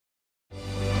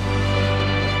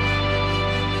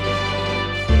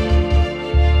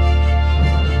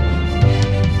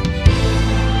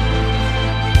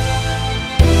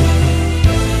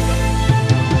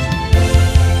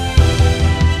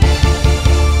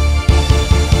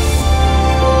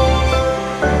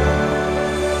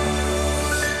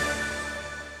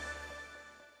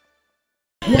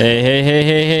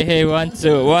Hey, 1,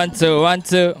 2, 1, 2, 1,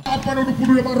 2.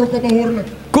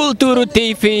 Culturu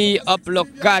TV op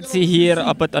locatie hier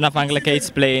op het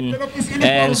Onafhankelijkheidsplein.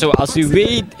 En zoals u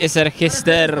weet is er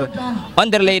gisteren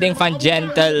onder leiding van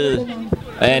Gentle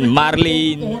en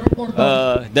Marleen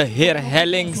de heer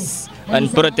Hellings een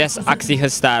protestactie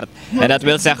gestart. En dat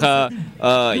wil zeggen,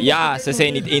 ja, ze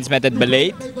zijn niet eens met het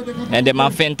beleid. En de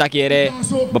man vindt dat je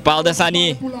bepaalde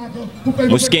sani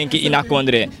misschien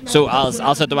inakondre. Zoals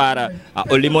als het ware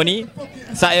olimoni,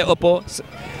 sae opo,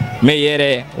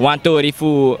 meere wantori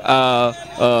voor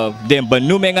de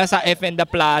benoemingen sa even in de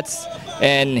plaats.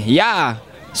 En ja,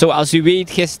 zoals u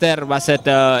weet, gisteren was het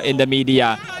in de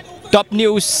media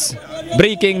topnieuws,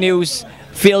 breaking news.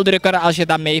 Veel drukker als je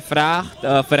dat mij vraagt,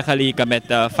 vergeleken met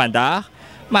vandaag.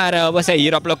 Maar we zijn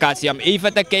hier op locatie om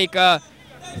even te kijken.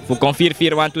 Voor kon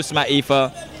 441 maar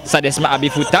even. Sadesma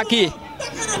abifutaki.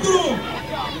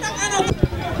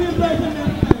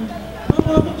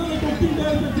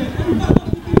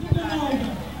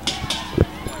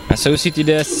 En zo ziet u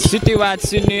de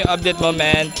situatie nu op dit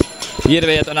moment. Hier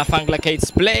bij het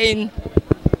Onafhankelijkheidsplein.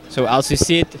 Zoals u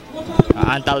ziet, een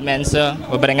aantal mensen.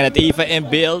 We brengen het even in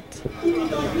beeld.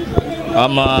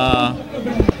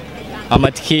 Om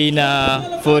hetgeen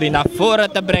voor u naar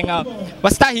voren te brengen.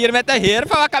 We staan hier met de heer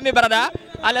van Wakami Brada.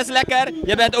 Alles lekker?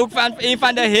 Je bent ook van een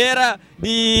van de heren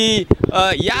die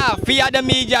ja, via de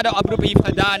media de oproep heeft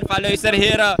gedaan van luister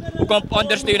heren, hoe komt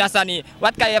ondersteunen Sani?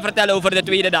 Wat kan je vertellen over de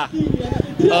tweede dag?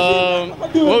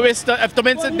 We wisten,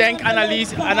 tenminste denk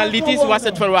analytisch was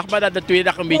het verwachtbaar dat de tweede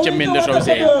dag een beetje minder zou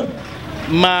zijn.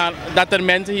 Maar dat er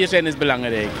mensen hier zijn is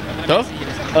belangrijk, toch?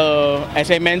 Er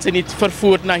zijn mensen niet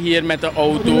vervoerd naar hier met de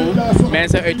auto,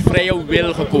 mensen uit vrije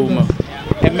wil gekomen.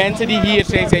 En mensen die hier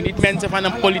zijn, zijn niet mensen van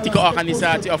een politieke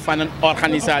organisatie of van een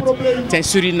organisatie. Het zijn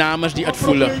Surinamers die het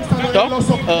voelen, toch?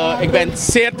 Ik ben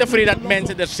zeer tevreden dat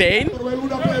mensen er zijn.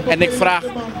 En ik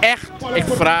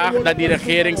vraag dat die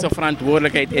regering zijn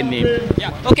verantwoordelijkheid inneemt.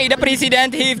 Ja, Oké, de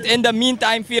president heeft in de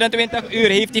meantime 24 uur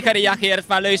heeft hij gereageerd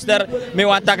van luister, me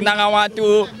wantak nangawan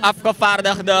toe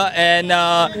afgevaardigde en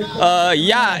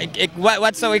ja,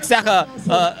 wat zou ik zeggen,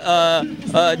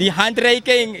 die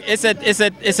handreiking,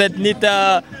 is het niet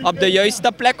op de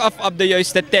juiste plek of op de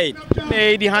juiste tijd?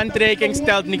 Nee, die handreiking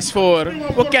stelt niks voor.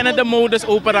 We kennen de modus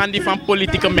operandi van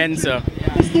politieke mensen.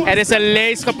 Er is een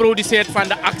lijst geproduceerd van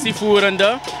de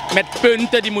actievoerenden met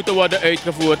punten die moeten worden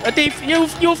uitgevoerd.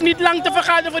 Je hoeft niet lang te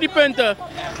vergaderen voor die punten.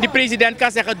 Die president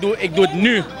kan zeggen, ik doe het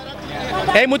nu.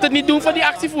 Hij moet het niet doen voor die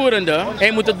actievoerenden.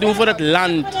 Hij moet het doen voor het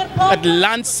land. Het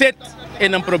land zit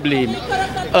in een probleem.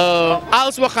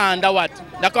 Als we gaan, dan wat?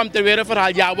 Dan komt er weer een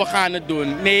verhaal, ja we gaan het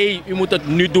doen. Nee, u moet het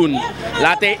nu doen.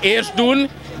 Laat hij eerst doen.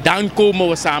 Dan komen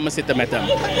we samen zitten met hem.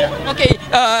 Oké,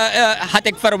 had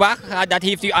ik verwacht, dat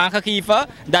heeft u aangegeven,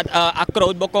 dat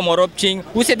akroot bekomoropching.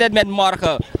 Hoe zit het met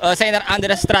morgen? Zijn er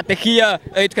andere strategieën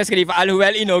uitgeschreven?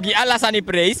 Alhoewel Inogi alles aan die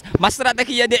prijs, maar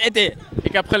strategieën de ete.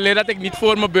 Ik heb geleerd dat ik niet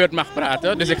voor mijn beurt mag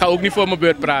praten, dus ik ga ook niet voor mijn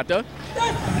beurt praten.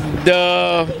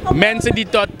 De mensen die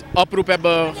tot oproep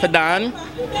hebben gedaan,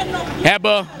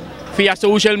 hebben via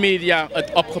social media het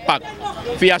opgepakt.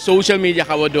 Via social media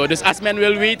gaan we door. Dus als men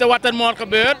wil weten wat er morgen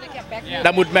gebeurt,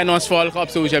 dan moet men ons volgen op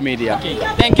social media.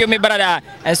 Thank you, mijn brada.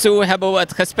 En zo hebben we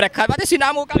het gesprek gehad. Wat is uw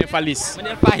naam ook? Meneer Valis.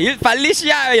 Meneer Valis,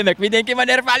 ja. Wie denk je,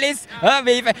 meneer Valis?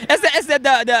 Is het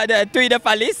de tweede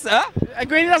Valis? Ik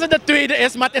weet niet of het de tweede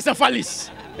is, maar het is een Valis.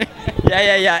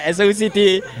 Ja. En zo zit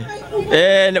hij.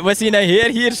 En we zien een heer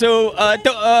hier zo.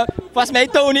 Volgens mij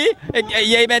Tony,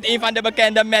 jij bent een van de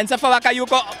bekende mensen. Van wat kan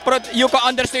je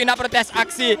ondersteunen naar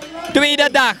protestactie? Tweede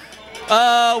dag.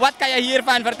 Wat kan je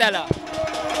hiervan vertellen?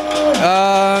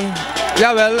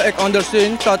 Jawel, ik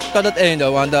ondersteun tot het einde.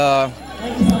 Want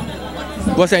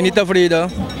we zijn niet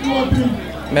tevreden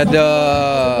met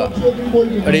de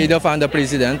reden van de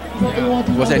president.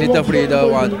 We zijn niet tevreden,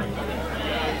 want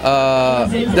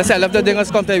dezelfde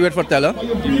dingen komt hij weer vertellen.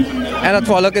 En het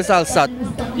volk is al zat.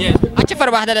 Yes. Had je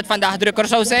verwacht dat het vandaag drukker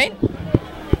zou zijn?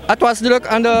 Het was druk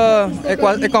aan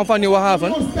ik kom van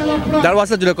Nieuwehaven. Daar was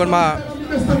het drukker, maar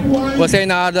we zijn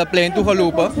naar de plein toe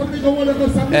gelopen.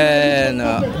 En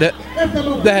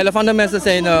de helft van de mensen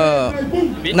zijn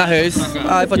naar huis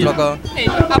vertrokken.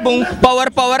 Abong,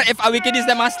 power, if a weekend is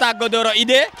de master godoro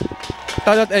idee?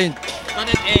 Tot het eind.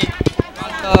 Tot het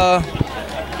eind.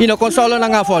 Je console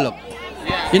naar volk.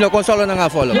 Je console naar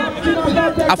volk.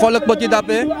 A volk moet je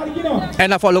dappen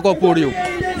en a volk ook voor je.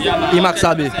 Je mag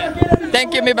sabi.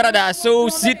 Thank you, mijn brada. Zo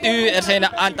ziet u, er zijn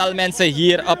een aantal mensen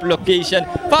hier op location.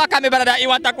 Fawaka, mijn brada,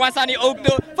 iemand dat kwansani ook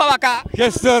doen. Fawaka.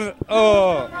 Gisteren,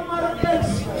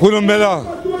 goedemiddag.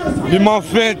 Die man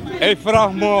vindt, hij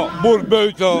vraagt me boer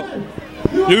buiten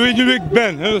Je weet niet wie ik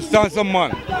ben, Hindustaanse man.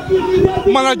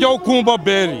 Maar dat jou kumba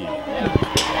berry.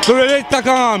 Toen je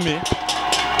takken aan me,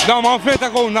 dan man vindt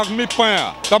ik ook naar mijn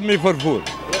panja, dat me vervoer.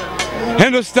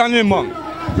 Hindustaanse man.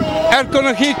 Er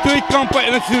kunnen geen twee kampen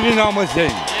in het Suriname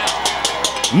zijn.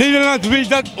 Nederland weet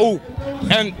dat ook.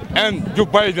 En Joe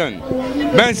Biden.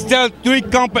 Men stelt twee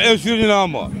kampen in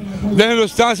Suriname. De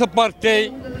Hindustaanse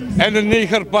partij en de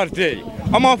Negerpartij.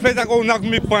 Allemaal vindt ik ook naar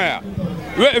mijn panja.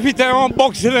 We weten een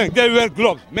boxing, dat weer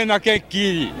klopt. Men naar kijk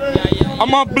kiri.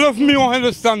 Allemaal bluff me on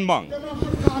Hindustan man.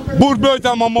 Boer buiten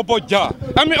allemaal mopotja.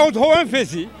 En me onthoud een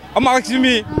visie. Allemaal ik zie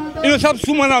me, in de sap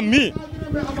zoeken naar me.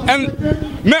 En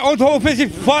me onthoud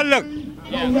visie vallig.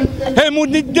 Hij moet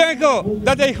niet denken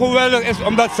dat hij geweldig is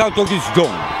omdat hij toch iets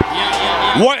doen.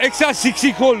 Ik zeg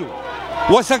siksikolo.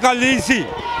 Wat ik al lezen.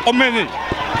 Om me niet.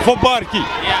 Voor barkie.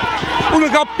 Hoe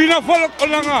ik pina volk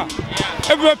olanga.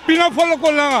 Ik ben pina volk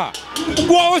olanga.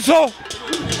 Gua oso.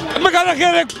 Ik ga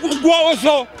naar gua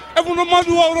oso. Ik vond een man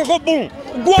die wou nog boom.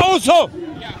 Gua oso.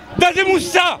 Dat is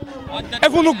moesta. Ik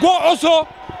vond een gua oso.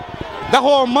 Dat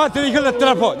gewoon maatregelen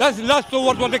treffen. Dat is het laatste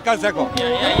woord wat ik kan zeggen.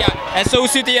 Ja. En zo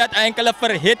ziet u het enkele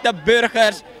verhitte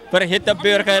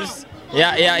burgers.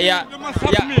 Ja.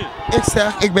 Ik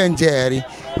zeg, ik ben Jerry.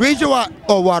 Weet je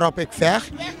waarop ik vecht?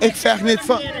 Ik vecht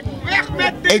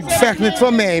niet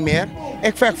voor mij meer.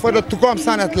 Ik vecht voor de toekomst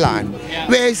van het land.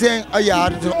 Wij zijn een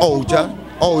jaar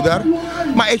ouder.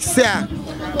 Maar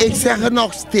ik zeg het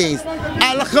nog steeds.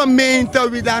 Alle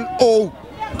gemeenten wie dan ook.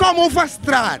 Kom over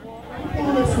straat.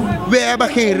 Wij hebben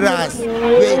geen ras.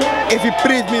 If you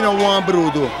preach me no one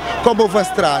broeder. Kom over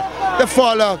straat. De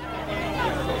volk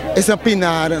is een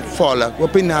pinaren volk. We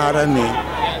pinaren niet.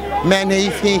 Men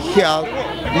heeft geen geld.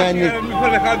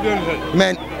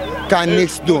 Men kan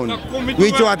niks doen.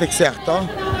 Weet je wat ik zeg toch?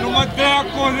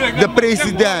 De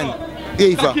president,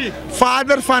 even,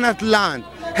 vader van het land,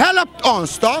 helpt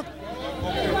ons toch?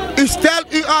 U stelt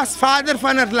u als vader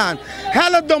van het land.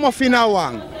 Help de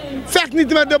Mofinawang. Vecht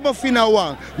niet met de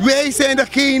Mofinawang. Wij zijn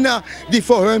degene die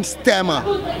voor hem stemmen.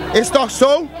 Is toch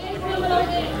zo?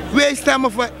 Wij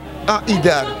stemmen voor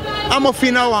ieder.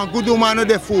 Mofinawang, goed mano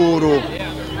de foro.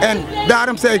 En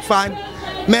daarom zeg ik van,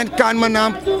 men kan mijn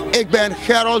naam, ik ben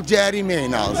Gerald Jerry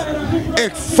Menals.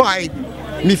 Ik fight,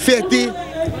 mi feti,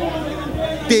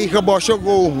 tegen Bosje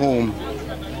go home.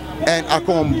 En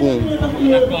akom boom.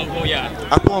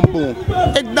 Akom boom.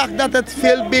 Ik dacht dat het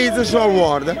veel beter zou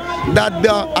worden. Dat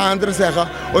de anderen zeggen,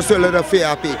 we zullen de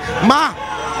VAP. Maar,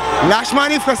 Lashman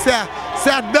heeft gezegd,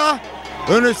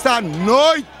 hun staan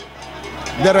nooit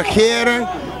de regering,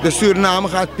 de Suriname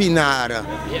gaat pinaren.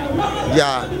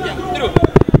 Ja.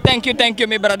 Thank you,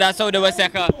 mijn brada, zouden we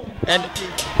zeggen. En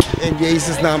in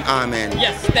Jezus' naam, amen.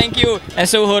 Yes, thank you. En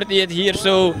zo hoort u het hier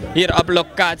op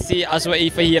locatie. Als we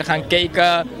even hier gaan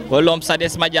kijken, Holom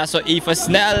Sadesmadja zo even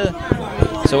snel.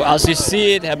 Zoals u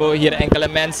ziet, hebben we hier enkele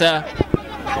mensen.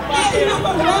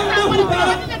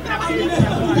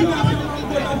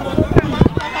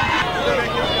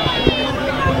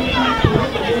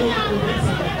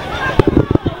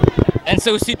 En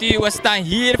zo ziet u, we staan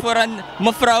hier voor een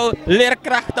mevrouw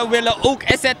leerkrachten willen ook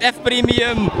SZF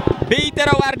Premium.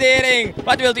 Betere waardering.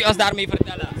 Wat wilt u ons daarmee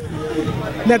vertellen?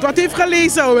 Net wat u heeft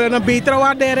gelezen, we willen een betere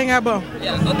waardering hebben.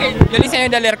 Ja, oké. Jullie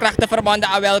zijn de leerkrachten verbonden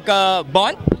aan welke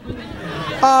bond?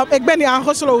 Ik ben niet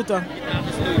aangesloten.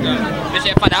 Dus je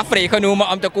hebt vandaag vrijgenomen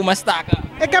om te komen staken?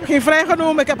 Ik heb geen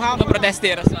vrijgenomen, ik heb haal. Om te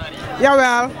protesteren, sorry.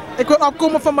 Jawel, ik wil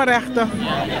opkomen voor mijn rechten.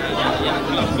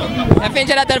 En vind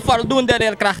je dat er voldoende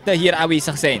leerkrachten hier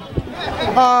aanwezig zijn?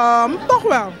 Toch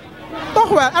wel. Toch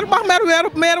wel. Er mag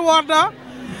meer worden,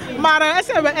 maar er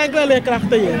zijn wel enkele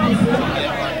leerkrachten hier.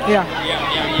 Ja.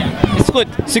 Is goed.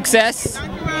 Succes.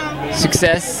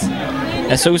 Succes.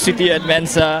 En zo ziet u het,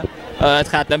 mensen. Het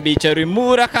gaat een beetje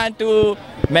rumoerig aan toe.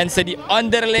 Mensen die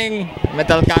onderling met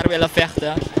elkaar willen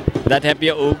vechten. Dat heb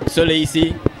je ook, zo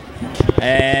lazy.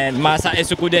 En masa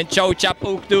is ook den chow chap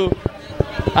ook toe.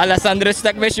 Alessandro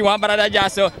stak mesje wan brada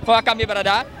jaso. Voor kami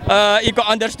brada, ik kan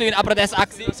ondersteunen aan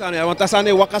protestactie. Want dat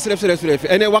zijn waka schrijf.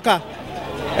 En waka.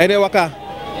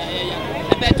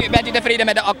 Bent u tevreden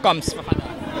met de opkomst van vandaag?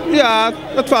 Ja,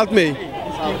 dat valt mee.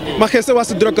 Maar gisteren was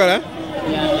het drukker, hè?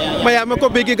 Maar ja, ik kom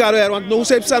een beetje gaan, want nu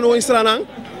zijn ze in Stranang.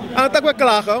 En dan we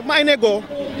klagen, maar hij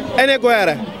go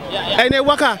er. Hij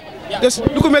waka. Dus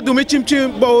nu kom ik doen met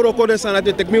chim bouwroko de sana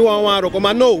te tek mi wan roko,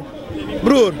 maar no,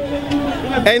 broer.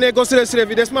 Hij go schrijf,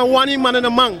 dit is maar one man en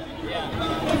een man.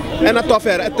 En dat tof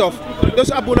er, tof.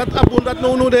 Dus abundat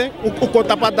no de, u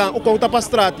kon tapa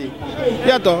strati.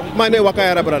 Ja toch, maar hij waka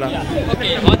er brada. Oké,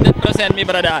 100% mi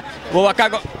brada. We waka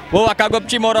go.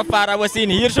 We zien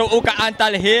hier zo ook een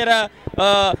aantal heren.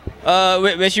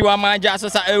 We zien wat man ja, zo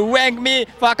wenk me.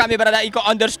 Van kan je brada ik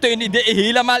ondersteunen die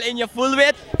helemaal in je full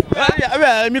wit. Ja,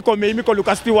 wel, ik kom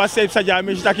Lucas Tiwa zelf zeggen,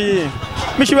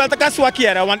 misschien wel te kan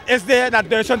swakeren, want is er naar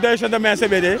duizenden mensen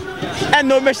bij en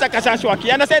no mensen kan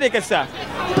swakeren. En dan zeg ik het zo.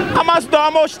 Amas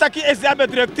domo staki is daar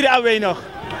bedrukt 3 à weinig.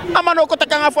 Amas ook te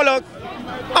kan volgen.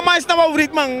 Amas nou wel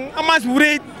writ man, amas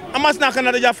writ, amas na gaan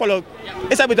naar de volk.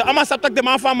 Is dat beter? Amas dat de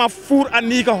man van maar voer aan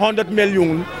 900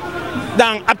 miljoen.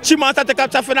 Dan op chima dat ik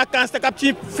heb van een kans dat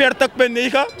ik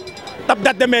 40,9.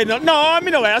 Dat de mij no, mi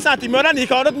no, als het meer dan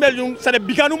 900 miljoen, zijn de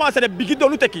biganu man, zijn de bigi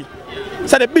donu teki.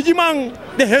 Zijn de bigi man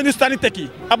de Hindustani teki.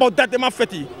 About dat de man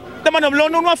feti. De man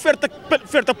hebben nog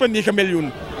 40,9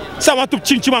 miljoen. Samen op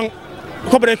chinchimang.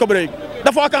 Gebruik.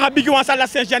 Daarvoor kan ik bigi aan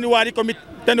 6 januari komen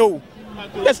te nou.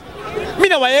 Dus,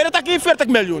 mina wa er dat 40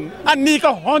 miljoen. En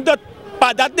 900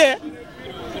 pa dat de.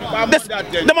 Dus,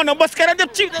 de man op skeren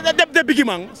de bigi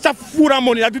man. Sa fura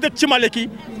money, dat doet de chimaleki.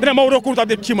 De man ook op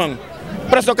de chimang.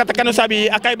 Presto kata kanu sabi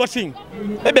akai bossing.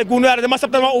 Ebe gunuar de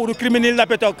masap tama ouro crimineel da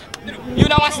petok.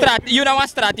 You na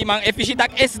strati man efficiënt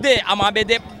SD ama be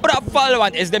de profal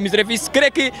want SD misrefi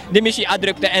skreki de mishi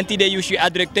adrukte en tide yushi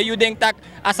adrukte you denk tak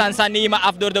asan sanima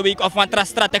af door the week of man tra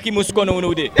strategie mus kono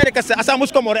nu de. Ere kase asan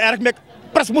mus komor erg mek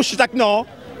pras mus tak no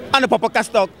an papa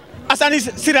kastok. Asan is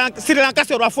Sri Lanka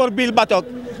se voorbeeld batok.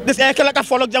 Dus eigenlijk ka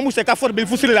volk jamu se ka voorbeeld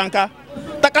voor Sri Lanka.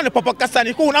 Takkan de papa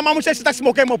kasani ko na mamu se tak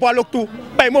smoke mo pa loktu.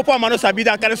 Pai mo pa mano sabi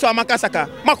dan kan so amakasaka.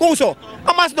 Makunso.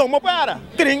 Amas do mo pa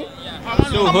kring.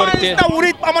 So hoort het.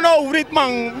 Amano urit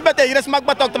man. Bete ires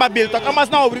magbatok ta bil tak. Amas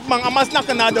na urit man, amas na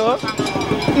kanado.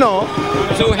 No.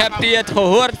 Zo hebt u het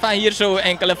gehoord van hier zo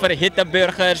enkele verhitte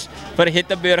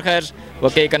burgers.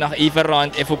 We kijken nog even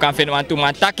rond if we kan vinden want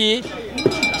Tumataki.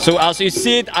 Zoals u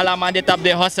ziet, allemaal dit op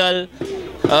de hossel.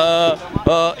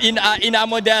 In a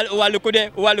model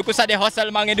uwaluku sa de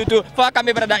hossel mangi dutu. Fa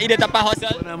kami brada ide tapa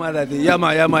hossel.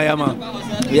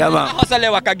 Yama.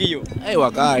 Hossel wakagiyo.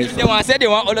 Wakai. De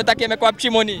wan olotaki me kwap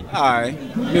chimoni. Ai,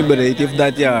 mi bereitif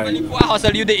dat ja.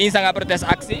 Hossel you de insanga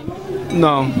protestactie.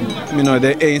 No, mi no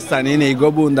de instani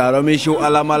nego bundaro mi show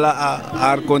alamala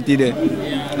ar kontide.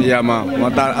 Yama,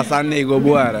 matar asan nego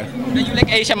buara. You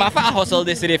like Aisha ma fa hossel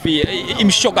des refi im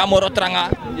shoga moro tranga.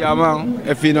 Ja man,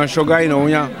 if you no shoga ino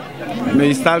ya.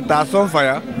 Me stal ta son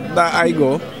fire, da I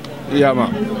go. Ja man.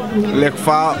 Lek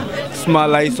fa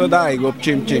small iso da I go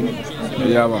chim.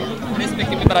 Ja man.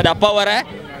 Respectief brada power hè.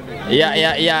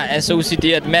 Ja, en zo ziet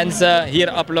u het mensen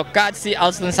hier op locatie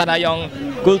als een sanayong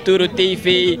Culturu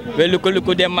TV, we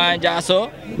luku de manja zo.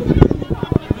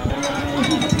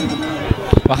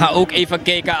 We gaan ook even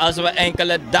kijken als we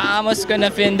enkele dames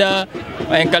kunnen vinden,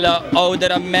 enkele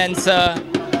oudere mensen,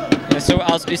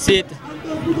 zoals u ziet.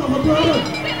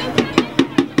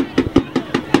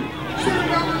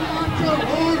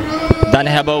 Dan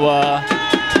hebben we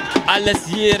alles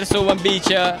hier zo een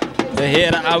beetje. De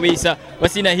heren aanwezig. We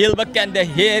zien een heel bekende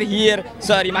heer hier.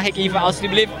 Sorry, mag ik even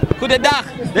alsjeblieft? Goedendag,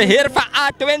 de heer van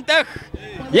A20.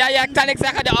 Ja, kan ik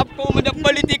zeggen, de opkomende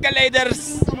politieke leiders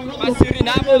van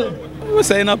Suriname. We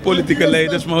zijn al politieke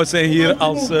leiders, maar we zijn hier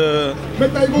als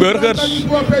burgers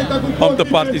om te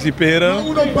participeren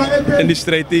in die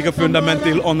strijd tegen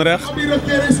fundamenteel onrecht.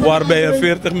 Waarbij er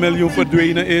 40 miljoen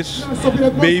verdwenen is.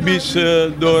 Baby's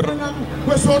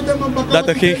dat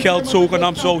er geen geld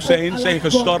zogenaamd zou zijn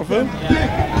gestorven.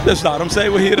 Dus daarom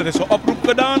zijn we hier. Er is een oproep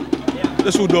gedaan.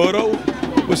 Dus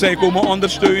we zijn komen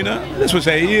ondersteunen. Dus we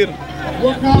zijn hier.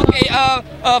 Oké,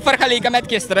 vergeleken met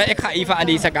gisteren, ik ga even aan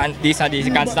deze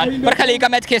kant staan. Vergeleken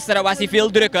met gisteren was hij veel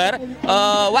drukker.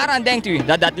 Waaraan denkt u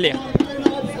dat ligt?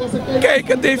 Kijk,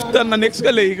 het heeft er niks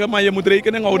gelegen, maar je moet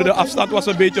rekening houden. De afstand was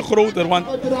een beetje groter. Want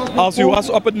als u was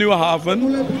op het Nieuwe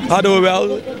Haven, hadden we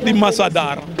wel die massa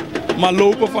daar. Maar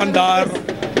lopen vandaar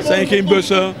zijn geen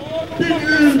bussen.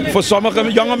 Voor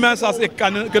sommige jonge mensen als ik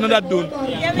kunnen dat doen.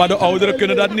 Maar de ouderen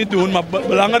kunnen dat niet doen. Maar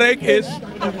belangrijk is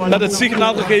dat het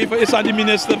signaal gegeven is aan de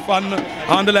minister van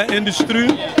Handel en Industrie.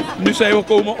 Nu zijn we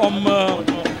komen om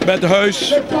bij het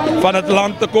huis van het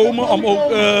land te komen om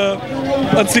ook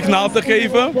een signaal te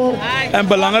geven. En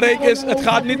belangrijk is, het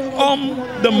gaat niet om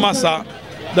de massa.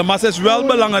 De massa is wel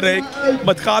belangrijk,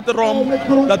 maar het gaat erom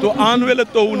dat we aan willen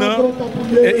tonen,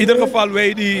 in ieder geval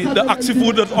wij die de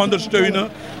actievoerders ondersteunen,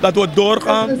 dat we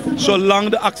doorgaan zolang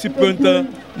de actiepunten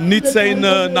niet zijn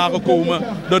nagekomen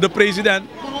door de president.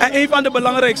 En een van de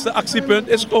belangrijkste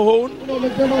actiepunten is gewoon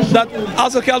dat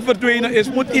als er geld verdwenen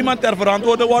is, moet iemand ter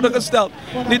verantwoording worden gesteld.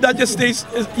 Niet dat je steeds,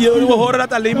 we horen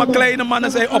dat alleen maar kleine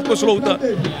mannen zijn opgesloten.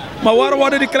 Maar waarom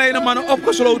worden die kleine mannen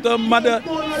opgesloten, maar de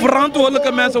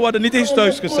verantwoordelijke mensen worden niet eens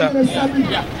thuisgezet?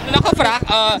 Ja. Nog een vraag,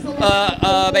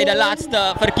 bij de laatste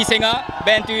verkiezingen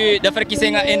bent u de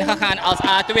verkiezingen ingegaan als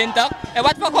A20. En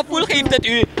wat voor gevoel geeft het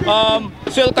u om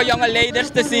zulke jonge leiders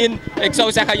te zien? Ik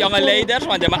zou zeggen jonge leiders,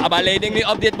 want je hebt leiding nu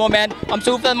op dit moment, om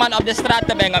zoveel man op de straat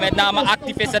te brengen, met name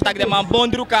activisten, tak de man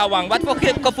Bondroekawang. Wat voor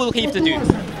gevoel geeft het u?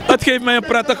 Het geeft mij een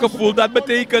prettig gevoel. Dat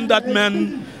betekent dat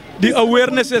men die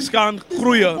awareness is gaan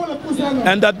groeien.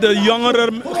 En dat de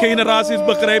jongere generaties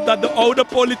begrijpt dat de oude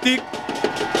politiek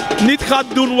niet gaat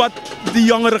doen wat de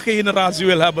jongere generatie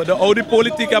wil hebben. De oude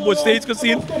politiek hebben we steeds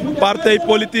gezien.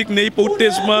 Partijpolitiek,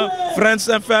 nepotisme, friends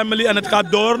and family. En het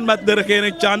gaat door met de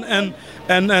regering Chan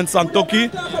en Santokki.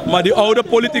 Maar die oude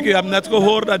politiek, je hebt net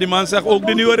gehoord dat die man zegt, ook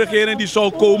de nieuwe regering die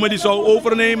zou komen, die zou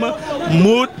overnemen,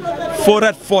 moet voor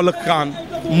het volk gaan.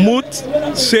 Moet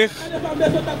zich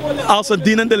als een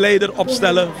dienende leider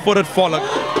opstellen voor het volk.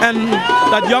 En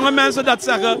dat jonge mensen dat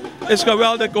zeggen is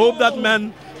geweldig. Ik hoop dat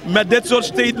men met dit soort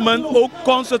statement ook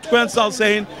consequent zal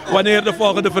zijn wanneer de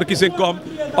volgende verkiezing komt.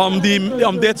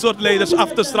 Om dit soort leiders af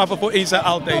te straffen voor eens en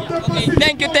altijd.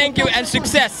 Thank you en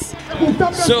succes.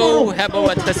 Zo hebben we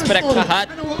het gesprek gehad.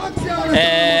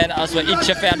 En als we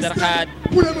ietsje verder gaan,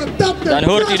 dan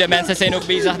hoort u de mensen zijn ook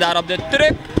bezig daar op de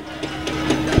truck.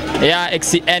 Ja, ik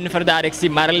zie Enver daar, ik zie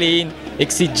Marleen,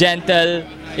 ik zie Gentle,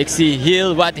 ik zie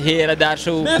heel wat heren daar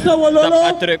zo op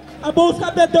de truck. De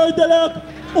boodschap is duidelijk.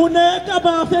 We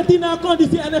hebben een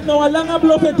conditie en het nou een lange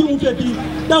blok in die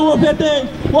dan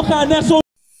we gaan net zo.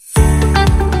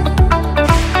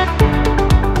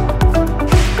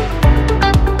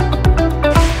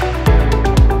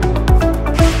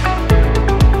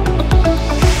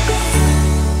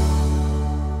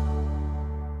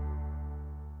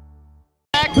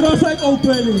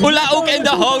 Ola ook in de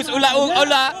house,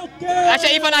 Ola. Als je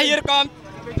even naar hier komt,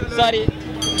 sorry.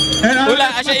 Ola,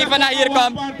 als je even naar hier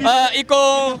komt, ik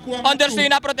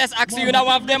ondersteun protestactie, una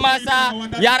waf de massa,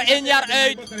 jaar in jaar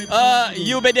uit,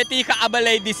 je bent tegen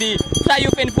abeleid disi. Zou je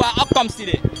vinden voor een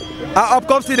opkomstidee? Een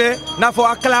opkomstidee, na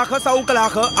voor klagen, zou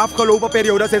klagen, afgelopen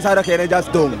periode sinds de regering dat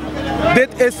doen. Dit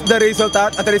is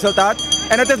het resultaat.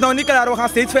 En het is nog niet klaar, we gaan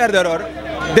steeds verder hoor.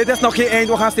 Dit is nog geen eind,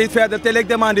 we gaan steeds verder. Telek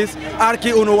de man is,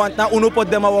 arki uno, want na uno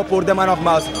pot de man wapoor de man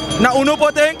nogmaals. Na uno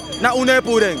potting, na uno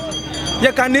poeding.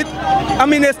 Je kan niet een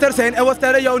minister zijn en we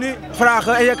stellen jou nu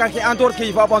vragen en je kan geen antwoord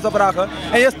geven op onze vragen.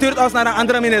 En je stuurt ons naar een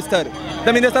andere minister.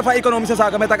 De minister van Economische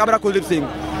Zaken met Akabra Kulipsing.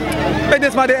 Het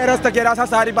is maar de eerste keer als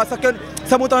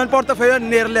ze moeten hun portefeuille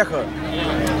neerleggen.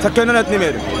 Ze kunnen het niet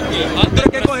meer.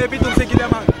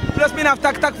 Plus min af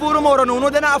tak voeren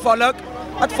morgen, daarna volk.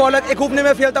 Het volk, ik hoef niet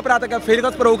meer veel te praten, ik heb veel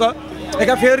gesproken. Ik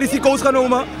heb veel risico's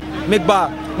genomen. Mikba,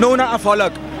 naar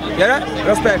volk. Ja,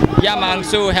 respect. Ja man,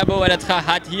 zo hebben we het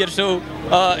gehad hier zo.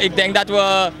 Ik denk dat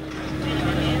we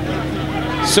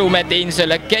zo meteen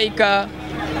zullen kijken.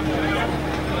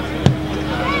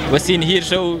 We zien hier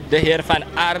zo de heer Van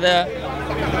Aarde.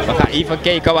 We gaan even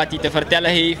kijken wat hij te vertellen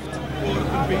heeft.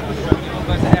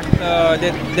 We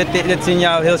moeten echt dit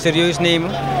signaal heel serieus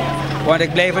nemen. Want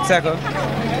ik blijf het zeggen.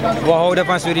 We houden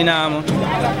van Suriname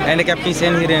en ik heb geen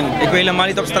zin hierin. Ik wil helemaal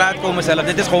niet op straat komen zelf.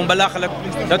 Dit is gewoon belachelijk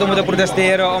dat we moeten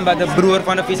protesteren omdat de broer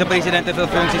van de vicepresident te veel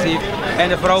functies heeft en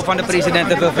de vrouw van de president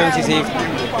te veel functies heeft.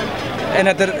 En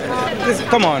dat er,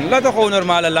 come on, laten we gewoon een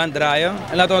normale land draaien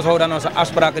en laten we ons houden aan onze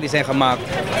afspraken die zijn gemaakt.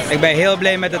 Ik ben heel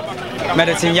blij met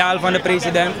het signaal van de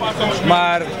president,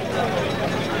 maar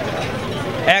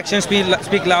actions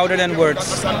speak louder than words.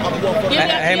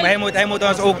 Hij moet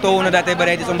ons ook tonen dat hij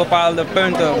bereid is om bepaalde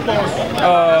punten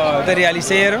te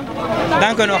realiseren.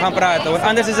 Dan kunnen we gaan praten, want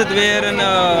anders is het weer een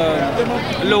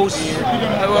loze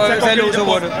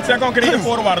worden. Het zijn concrete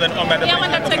voorwaarden om met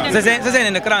de ze zijn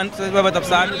in de krant, we hebben het op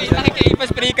staan. Mag ik even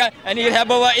spreken? En hier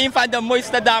hebben we een van de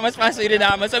mooiste dames van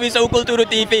Suriname, sowieso Culturu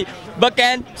TV,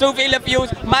 bekend, zoveel views.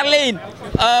 Marleen,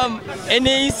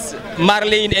 ineens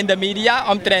Marleen in de media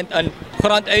omtrent een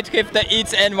gronduitgifte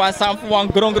iets en een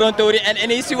grond tori en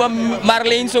ineens zien we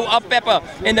Marleen zo oppeppen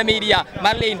in de media.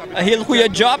 Marleen, een heel goede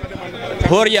job,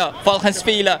 hoor je volgens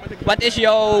velen. Wat is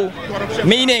jouw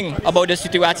mening over de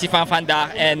situatie van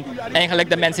vandaag en eigenlijk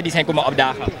de mensen die zijn komen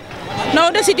opdagen?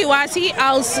 Nou, de situatie,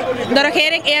 als de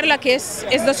regering eerlijk is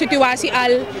de situatie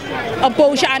al een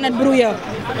poosje aan het broeien.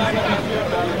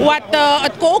 Wat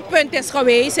het kookpunt is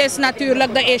geweest, is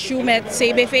natuurlijk de issue met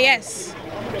CBVS.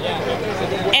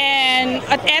 En En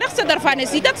het ergste daarvan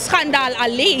is niet het schandaal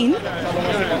alleen,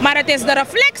 maar het is de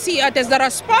reflectie, het is de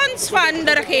respons van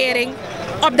de regering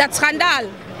op dat schandaal.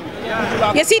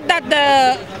 Je ziet dat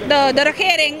de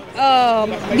regering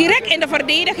direct in de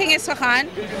verdediging is gegaan,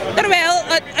 terwijl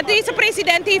deze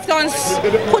president heeft ons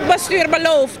goed bestuur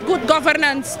beloofd, good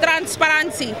governance,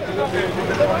 transparantie.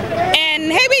 En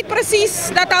hij weet precies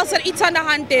dat als er iets aan de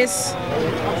hand is,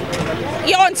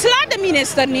 je ontslaat de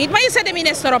minister niet, maar je zet de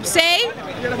minister opzij.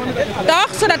 Toch?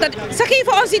 Zodat ze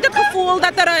geven ons niet het gevoel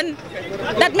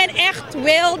dat men echt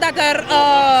wil dat er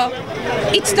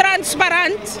iets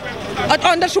transparant,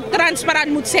 het onderzoek transparant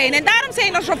moet zijn. En daarom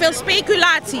zijn er zoveel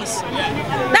speculaties.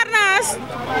 Daarnaast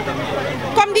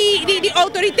komt die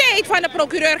autoriteit van de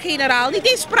procureur-generaal niet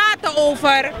eens praten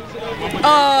over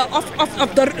of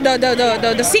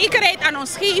de zekerheid aan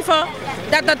ons geven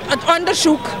dat het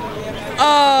onderzoek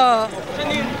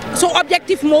zo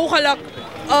objectief mogelijk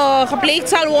gepleegd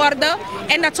zal worden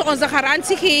en dat ze ons de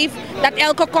garantie geeft dat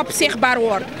elke kop zichtbaar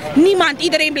wordt. Niemand,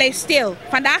 iedereen blijft stil.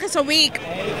 Vandaag is een week.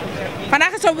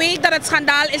 Vandaag is een week dat het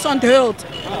schandaal is onthuld.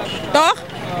 Toch?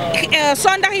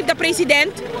 Zondag heeft de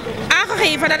president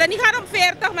aangegeven dat het niet gaat om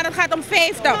 40, maar het gaat om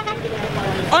 50.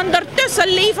 Ondertussen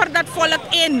levert dat volk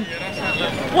in.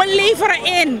 We leveren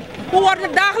in. We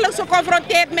worden dagelijks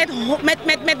geconfronteerd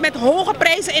met hoge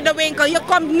prijzen in de winkel. Je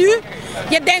komt nu,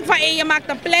 je denkt van je maakt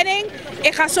een planning.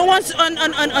 Ik ga zo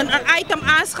een item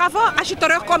aanschaffen. Als je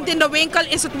terugkomt in de winkel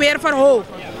is het weer verhoogd.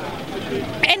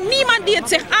 En niemand die het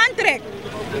zich aantrekt.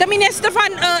 De minister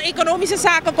van Economische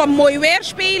Zaken komt mooi weer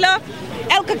spelen.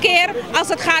 Elke keer als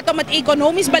het gaat om het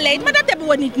economisch beleid. Maar dat hebben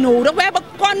we niet nodig. We hebben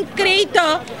concrete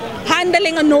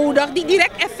handelingen nodig die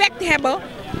direct effect hebben.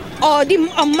 Die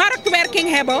een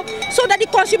marktwerking hebben, zodat die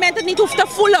consument het niet hoeft te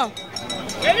voelen.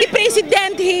 Die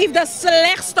president heeft de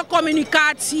slechtste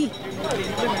communicatie.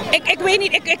 Ik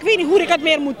weet niet hoe ik het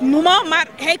meer moet noemen, maar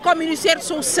hij communiceert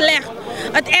zo slecht.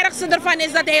 Het ergste ervan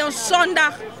is dat hij ons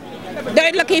zondag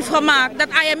duidelijk heeft gemaakt dat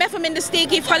IMF hem in de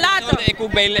steek heeft gelaten.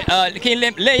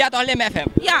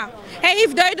 Ja, hij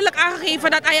heeft duidelijk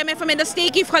aangegeven dat IMF hem in de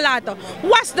steek heeft gelaten.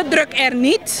 Was de druk er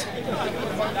niet,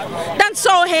 dan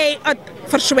zou hij het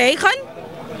verzwijgen.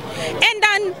 En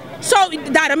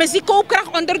daarom is die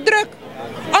koopkracht onder druk.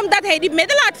 Omdat hij die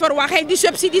middelen had verwacht. Hij heeft die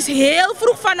subsidies heel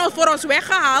vroeg voor ons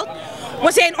weggehaald.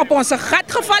 We zijn op onze gat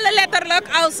gevallen letterlijk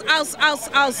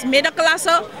als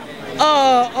middenklasse.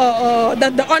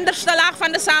 De onderste laag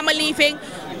van de samenleving.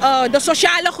 De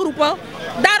sociale groepen.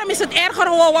 Daarom is het erger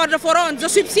geworden voor ons. De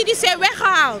subsidies zijn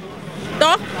weggehaald.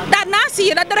 Toch? Daarnaast zie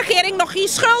je dat de regering nog geen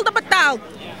schulden betaalt.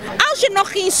 Als je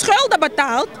nog geen schulden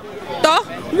betaalt, toch,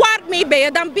 waarmee ben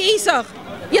je dan bezig?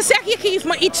 Je zegt je geeft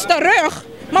me iets terug,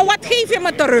 maar wat geef je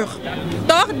me terug?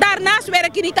 Toch? Daarnaast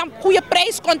werk je niet aan goede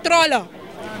prijscontrole.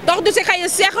 Toch? Dus ik ga je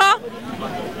zeggen,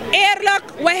 eerlijk,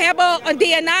 we hebben een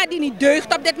DNA die niet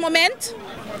deugt op dit moment.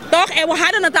 Toch? En we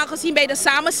hadden het al gezien bij de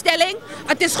samenstelling.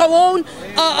 Het is gewoon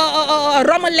een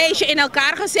rommellijstje in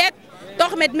elkaar gezet.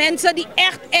 Toch? Met mensen die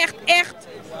echt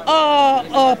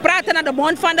praten naar de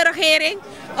mond van de regering.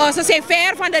 Ze zijn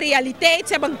ver van de realiteit.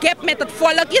 Ze hebben een gap met het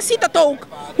volk. Je ziet het ook.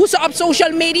 Hoe ze op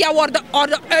social media worden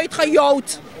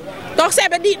uitgejouwd. Toch? Ze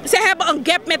hebben een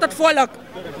gap met het volk.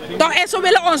 Toch? En ze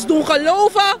willen ons doen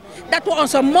geloven dat we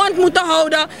onze mond moeten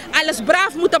houden. Alles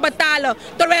braaf moeten betalen.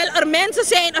 Terwijl er mensen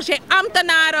zijn, er zijn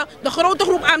ambtenaren, de grote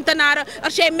groep ambtenaren.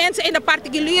 Er zijn mensen in de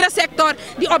particuliere sector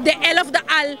die op de 11e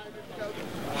al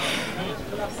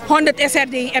 100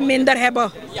 SRD en minder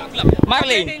hebben. Ja, klopt.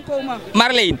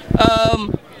 Marleen,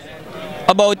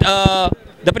 about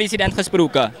de president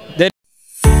gesproken.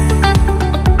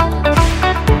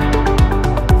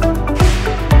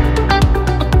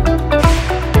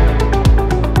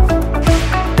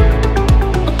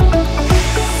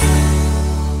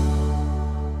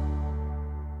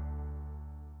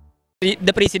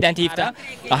 De president heeft een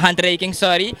handreiking,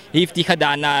 heeft die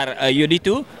gedaan naar jullie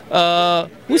toe.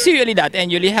 Hoe zien jullie dat? En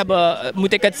jullie hebben,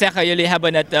 moet ik het zeggen, jullie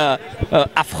hebben het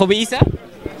afgewezen?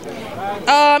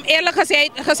 Eerlijk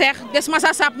gezegd,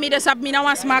 desmasa sap mina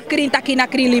was maar krintaki na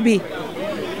krilibi.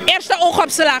 Eerste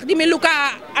oogopslag, die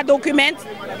Miluka het document.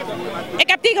 Ik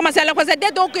heb tegen mezelf gezegd,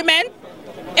 dit document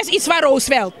is iets van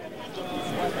Roosevelt.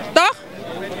 Toch?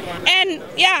 En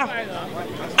ja,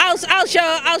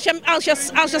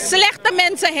 als je slechte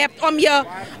mensen hebt,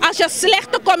 als je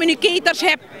slechte communicators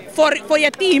hebt voor je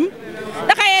team,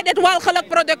 dan ga je dit walgelijk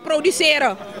product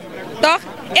produceren. Toch?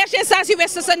 Eerst in instantie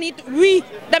wisten ze niet wie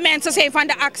de mensen zijn van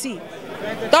de actie.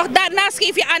 Toch? Daarnaast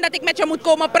geef je aan dat ik met je moet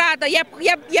komen praten. Je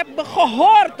hebt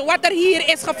gehoord wat er hier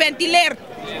is geventileerd.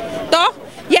 Toch?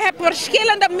 Je hebt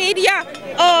verschillende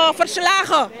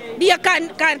mediaverslagen die je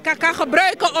kan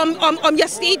gebruiken om je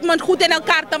statement goed in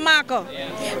elkaar te maken.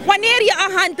 Wanneer je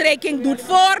een handreiking doet,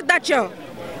 voordat je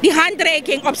die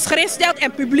handreiking op schrift stelt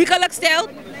en publiekelijk stelt,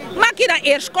 maak je dan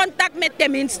eerst contact met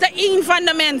tenminste één van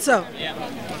de mensen.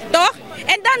 Toch?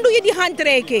 En dan doe je die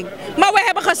handreiking. Maar we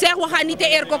hebben gezegd, we gaan niet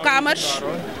in airco-kamers.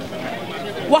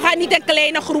 We gaan niet in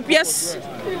kleine groepjes.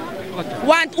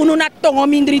 Want we doen tongo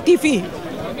mindri TV.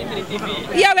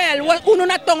 Jawel, we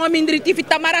doen tongo mindri TV.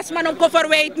 Tamaras man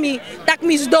verwijt me dat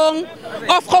misdong.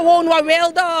 Of gewoon we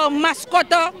wilde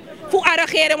mascotten voor de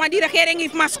regering. Want die regering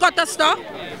heeft mascottes toch?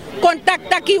 Contact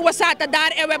Taki, we zaten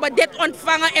daar en we hebben dit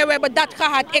ontvangen en we hebben dat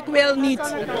gehad. Ik wil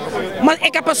niet. Maar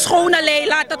ik heb een schone lei,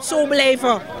 laat het zo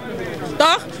blijven.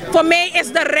 Toch? Voor mij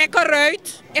is de rek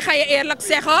eruit. Ik ga je eerlijk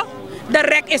zeggen. De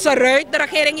rek is eruit. De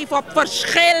regering heeft op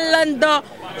verschillende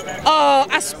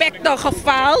aspecten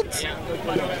gefaald.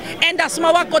 En dat is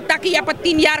maar wat Kotaki, je hebt het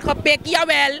 10 jaar gepikt.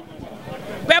 Jawel.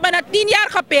 We hebben het 10 jaar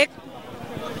gepikt.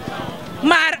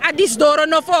 Maar adis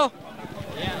doronofo.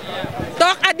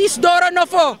 Toch? Adis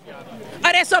doronofo.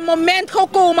 Er is een moment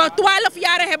gekomen. 12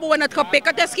 jaar hebben we het gepikt.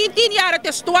 Het is geen 10 jaar, het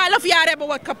is 12 jaar hebben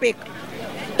we het gepikt.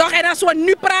 Toch? En als we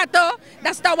nu praten,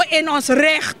 dan staan we in ons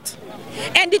recht.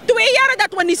 En die 2 jaar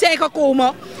dat we niet zijn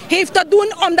gekomen, heeft te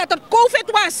doen omdat het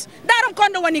COVID was. Daarom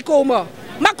konden we niet komen.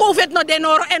 Maar COVID nog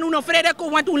denoro en hoe nog vrede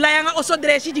komen, want hoe lang onze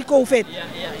dressie die COVID.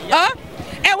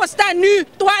 En we staan nu,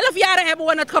 12 jaar hebben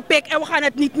we het gepikt en we gaan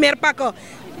het niet meer pakken.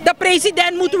 De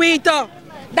president moet weten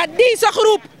dat deze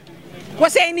groep, we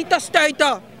zijn niet te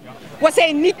stuiten. We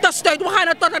zijn niet te stuiten, we gaan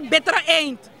het tot het bittere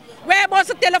eind. We hebben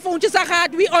onze telefoontjes al gehad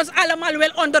wie ons allemaal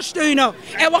wil ondersteunen.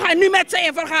 En we gaan nu met ze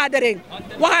in vergadering.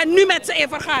 We gaan nu met ze in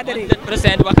vergadering. 100%,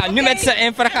 we gaan nu met ze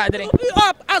in vergadering. Roep u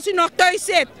op als u nog thuis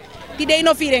zit. Die deed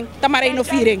no viering, tamarij no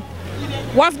viering.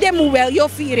 Waf de moet wel, je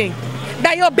viering.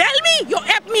 Dat je bel me, je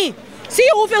app me. Zie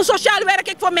je hoeveel sociaal werk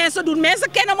ik voor mensen doe.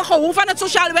 Mensen kennen me gewoon van het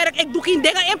sociaal werk. Ik doe geen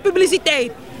dingen in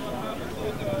publiciteit.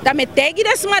 Dat met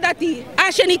tegen maar dat hij,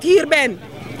 als je niet hier bent,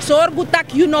 zorg dat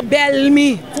je no bel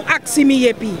me. Voor actie me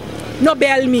jeppie. No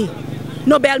bel me.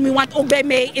 No bel me, want ook bij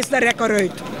mij is de rekker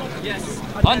uit. Yes.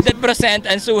 100%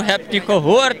 en zo hebt u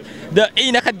gehoord. De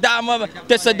enige dame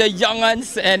tussen de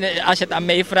jongens. En als je het aan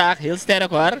mij vraagt, heel sterk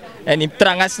hoor. En in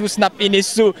trangas toe snap in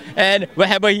is zo. En we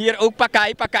hebben hier ook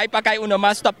pakai,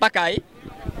 unoma stop pakai.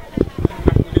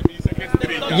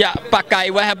 Ja,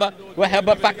 pakai. We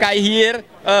hebben pakai hier.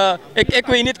 Ik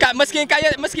weet niet, misschien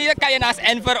kan je naast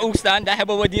Enver ook staan. Daar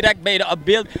hebben we direct beide op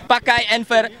beeld. Pakai,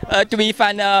 Enver, twee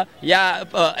van,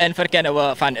 Enver kennen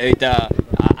we vanuit de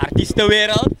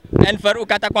artiestenwereld. Enver,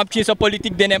 ook had kwam je zo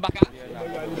politiek binnen baka.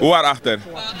 Waarachter?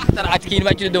 Achter hetgeen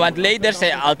wat jullie doen, want leiders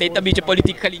zijn altijd een beetje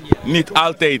politiek gelinieerd. Niet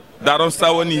altijd, daarom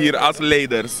staan we niet hier als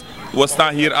leiders. We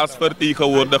staan hier als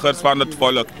vertegenwoordigers van het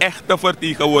volk, echte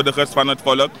vertegenwoordigers van het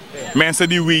volk. Mensen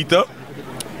die weten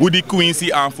hoe die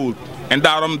Quincy aanvoelt. En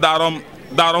daarom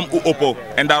oppo.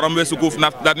 En daarom we zoeken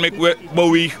dat we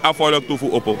beweeg aan volk toe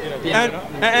voor oppo.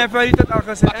 En verriet het al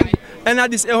gezegd. En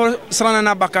dat is heel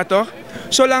naar bakka toch?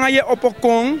 Zolang je oppo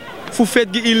kon, voor vet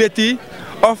geïleti,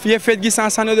 of je vet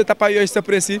gesansano de tapa juiste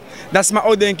pressie, dat is maar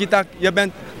ook denk ik dat je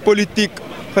bent politiek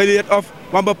geleerd of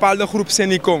een bepaalde groep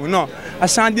senikong. No.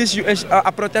 Als je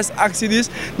een protestactie is,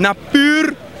 na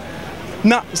puur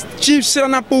na chiefs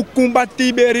na pou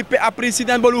kumbati beripe a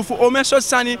president bolufu o men so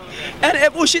sani en e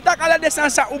ushita kala de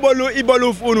sansa ubolu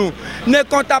ibolufu nu ne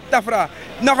kontap tafra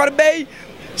na horbei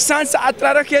sansa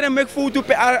atrara kere mek foto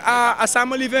pe a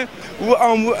samenleving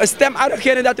stem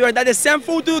arrogeren dat is zijn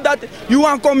foto dat you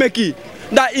want komeki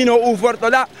dat ino over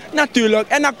dat natuurlijk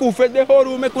en na koefet de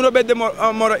horu me kuno be de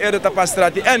moro eerder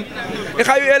tapastrati en ik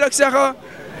ga u eerlijk zeggen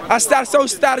als daar zo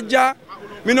starja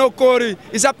Mino kori,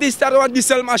 is op die start wat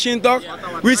dieselmachine toch?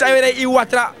 Wie zijn wij in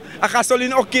watra? A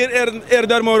gasoline ook keer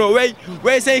eerder moro.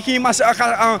 Wij zijn geen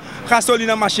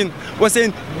gasoline machine, we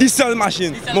zijn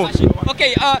dieselmachine.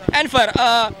 Oké, Enver,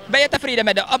 ben je tevreden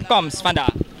met de opkomst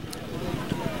vandaag?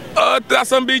 Het was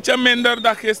een beetje minder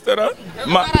dan gisteren.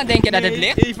 Maar waaraan denk je dat het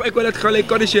ligt? Ik wil het gelijk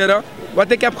corrigeren.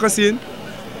 Wat ik heb gezien,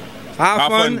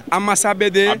 haven, Amassa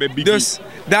BD, dus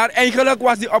daar eigenlijk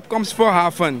was die opkomst voor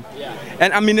haven.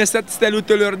 En aan minister stel u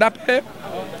teleur dat.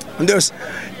 Dus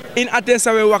in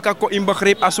Athene we wakako in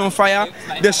begrip als zo'n fire.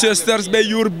 De zusters bij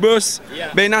Jurbus,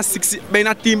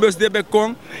 bijna 10 bus de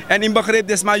bekong. En in begrip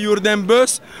des maar Jurden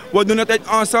bus. We doen het uit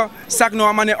onze zak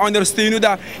nog maar ondersteunen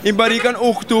dat in berichten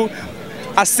ook toe.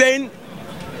 Als zijn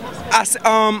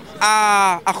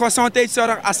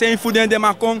gezondheidszorg, als zijn voeding de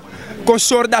makong, kon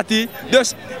zorg dat hij.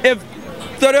 Dus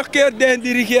terugkeer den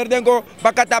dirigeer den go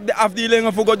bakat op de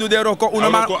afdelingen voor go do de roko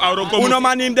una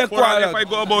man neem de kwalijk.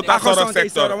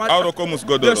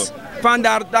 Dus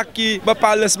vandaar dat ik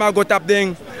bepaalde smaak go tap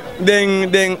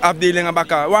den afdelingen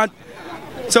baka. Want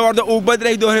ze worden ook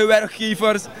bedreigd door hun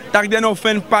werkgevers. Dat ik den nog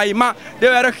vind pai. Maar de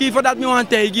werkgever dat nu aan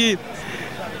tegen.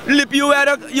 Liep je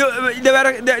werk,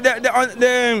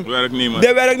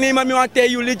 de werknemer nu aan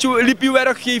tegen. Liep je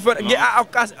werkgever. De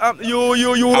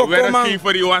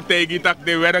werkgever je aan tegen dat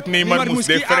de werknemer moest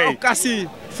de vrij. Occasie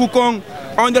voor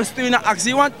ondersteunen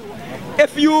actie. Want if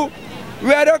you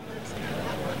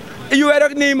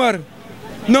werknemer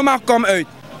normaal kom uit.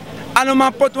 En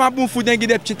normaal pot wat boem voet denk je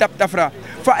dat je tap tafra.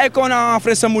 Van ik kon aan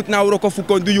frisse moet naar Roko voor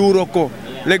kon doe je Roko.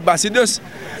 Lek basie. Dus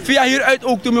via hieruit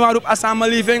ook toen we maar op een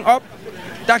samenleving op.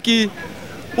 Dat je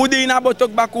hoe die na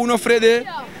botok bakuno vrede.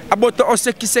 Aboto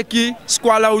oseki seki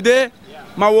squala ude.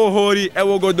 Maar we horen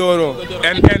en we go doro.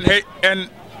 En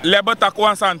lebbe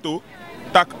takwan santu.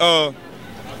 Tak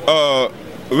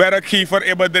werkgever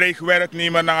en bedrijf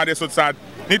werknemer naar de soort zaad.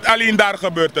 Niet alleen daar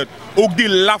gebeurt het. Ook die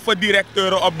laffe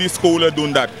directeuren op die scholen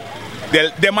doen dat.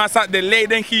 De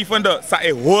leidinggevende,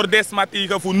 ze hoor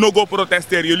desmatigen voor no go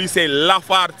protesteren. Jullie zijn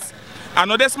lafaards. En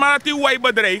no desmatigen wij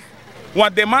bedrijf.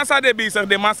 Want de massa de bezig,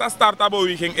 de massa start-up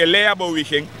beweging, elea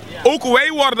beweging. Ook wij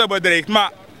worden bedreigd.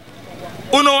 Maar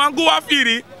uno an go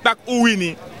afiri, tak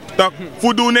uwini. Tak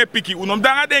voldoende piki. Uno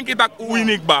dan denk ik dat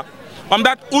uwini ba.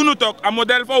 Omdat uno toch een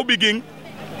model van begin.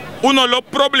 Uno loopt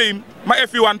probleem. Maar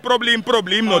if you want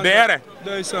probleem no there.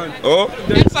 Oh.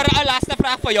 Enver, een laatste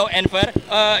vraag voor jou, Enver.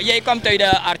 Jij komt uit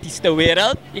de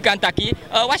artiestenwereld. Je kan taki.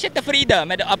 Was je tevreden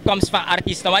met de opkomst van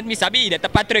artiesten? Want misabi, dat is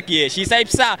een patrukje. Je zei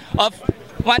of.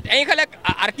 Want eigenlijk,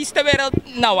 de artiestenwereld,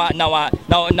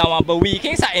 nou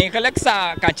beweging, eigenlijk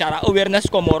kan cara awareness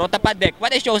komoro tapadek.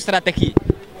 Wat is jouw strategie?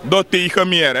 Dat tegen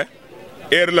meer, hè?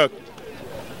 Eerlijk.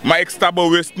 Maar ik sta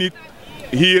bewust niet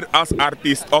hier als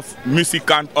artiest of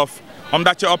muzikant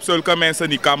omdat je op zulke mensen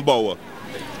niet kan bouwen.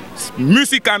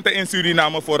 Muzikanten in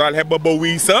Suriname vooral hebben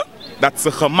bewezen dat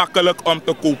ze gemakkelijk om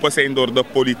te kopen zijn door de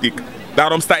politiek.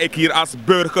 Daarom sta ik hier als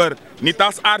burger, niet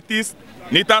als artiest,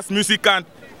 niet als muzikant,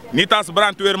 niet als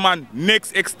brandweerman,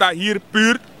 niks. Ik sta hier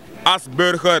puur als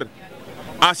burger.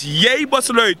 Als jij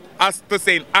besluit als te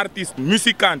zijn artiest,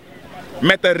 muzikant,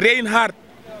 met een rein hart,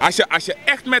 als je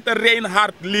echt met een rein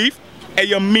hart leeft en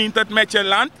je meent het met je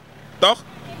land, toch?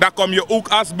 Dan kom je ook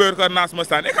als burger naast me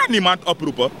staan. Ik ga niemand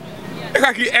oproepen. Ik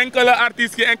ga geen enkele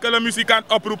artiest, geen enkele muzikant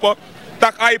oproepen.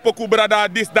 Tak ai poku brada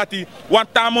dis dati. Want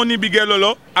tamo ni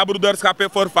bigelolo, a broederschap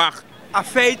voor vaag.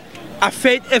 A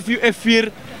feit if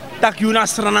hier tak yuna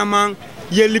Suriname,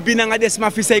 je libi nanga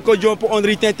desma fisai ko jump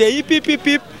onder tente pip pip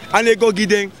pip en ik go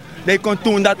gideng. They kon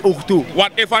doen dat ook toe.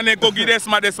 Want if ane go gides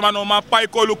desma no man pai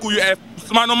ko lukuyu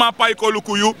no man pai ko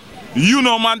lukuyu, you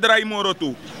no man drai moro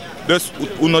toe. Dus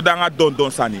uno danga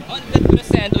don sani.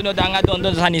 100% uno danga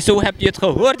don sani. Zo heb je het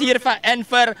gehoord hier van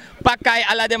Enver Pakai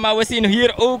Aladema. We zien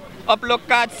hier ook op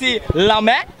locatie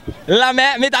Lame.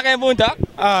 Lame, met haar woont toch?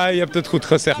 Ah, je hebt het goed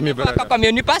gezegd, mijn broer. Kom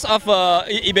je nu pas of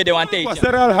je bent al een tijdje? Was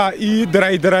er al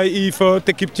draai even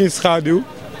te kipje schaduw.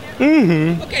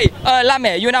 Oké,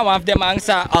 Lame, je nou af de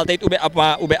mangsa altijd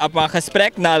op een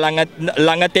gesprek na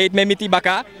lange tijd met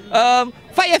Mitibaka.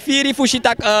 Van je vier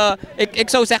fushitak, ik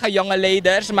zou zeggen jonge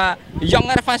leiders, maar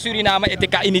jongeren van Suriname,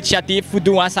 etika initiatief voor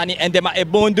doen sani en de maar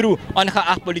ebondru,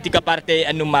 ongeacht politieke partij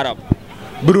en noem maar op.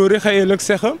 Broer, ik ga eerlijk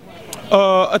zeggen,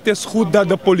 het is goed dat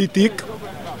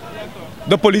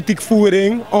de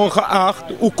politiekvoering, ongeacht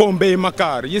hoe komt bij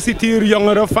elkaar. Je ziet hier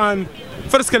jongeren van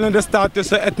verschillende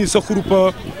statussen, etnische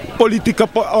groepen, politieke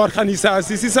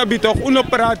organisaties. Je ziet toch, uno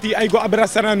praat die eigo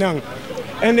abrasaranang.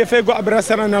 En if ik go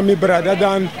abrasaranang mi brada,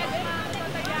 dan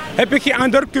heb ik geen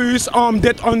andere keus om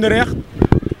dit onrecht,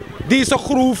 deze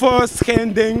grove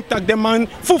schending, dat de man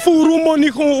vervoeren moet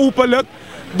niet gewoon openlijk,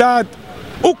 dat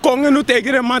ook kon en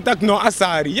tegen de man dat nou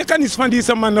asari. Je kan niets van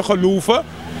deze mannen geloven.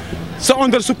 Ze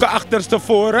onderzoeken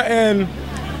achterstevoren en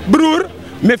broer,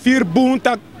 met 4 boen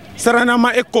dat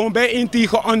Suriname ik kom bij een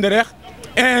tegen onrecht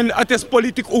en het is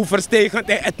politiek overstijgend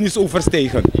en etnisch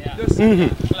overstijgend. Ja. Dus,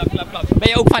 klap. Ben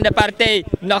je ook van de partij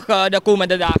nog de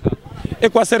komende dagen?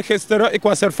 Ik was er gisteren, ik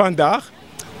was er vandaag.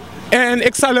 En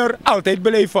ik zal er altijd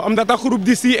blijven, omdat de groep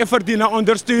die zie verdient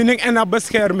ondersteuning en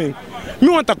bescherming. Nu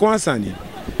want dat kwam niet.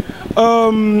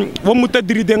 We moeten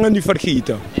 3 dingen niet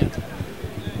vergeten.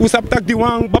 Hoe sap dat die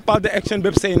wang bepaalde action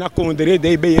bij zijn akkoorderen,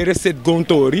 die bij je reset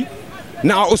gontori,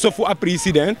 na also voor een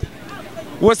president.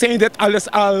 We zijn dit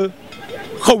alles al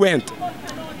gewend.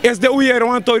 Is de oeier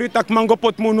want tori tak mango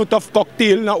pot monut of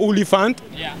cocktail na olifant.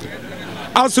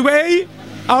 Als wij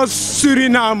als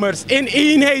Surinamers in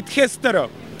eenheid gisteren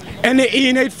en in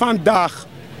eenheid vandaag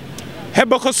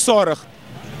hebben gezorgd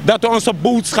dat we onze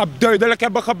boodschap duidelijk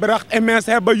hebben gebracht en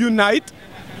mensen hebben unite.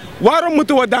 Waarom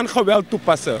moeten we dan geweld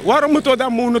toepassen? Waarom moeten we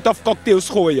dan molotov cocktails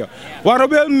gooien? Waarom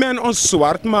wil men ons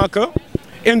zwart maken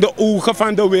in de ogen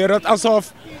van de wereld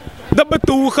alsof de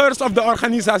betogers of de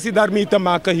organisatie daarmee te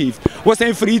maken heeft? We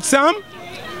zijn vreedzaam.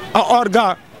 Een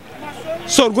orga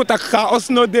zorgt dat chaos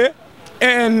nodig.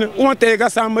 En we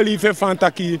tegen samenleving van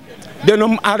taki.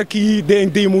 De arki,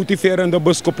 de demotiverende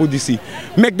buscopositie.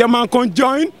 Mek de man kon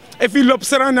join. If je loopt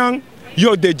Suriname,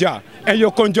 je deja. En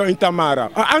je kon join Tamara.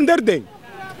 Een ander ding.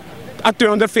 A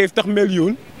 250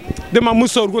 miljoen. De man moet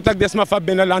zorgen dat deze man van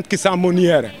binnenland kies aan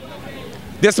monieren.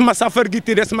 Deze man zal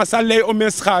vergeten, deze man zal leiden om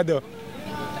een schade.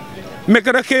 Met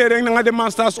de regering naar de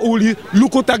man staat olie,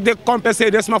 lukt dat de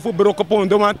compenseert deze man voor broken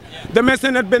ponden. Want de mensen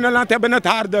in het binnenland hebben het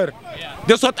harder.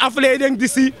 Dus wat afleiding die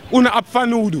zie, una op van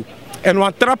nodig. En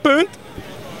want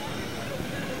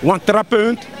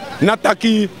trappunt,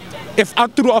 nataki, if a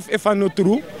true of if a not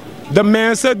true. De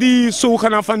mensen die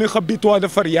zogenaamd van hun gebied worden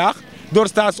verjaagd door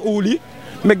staatsolie,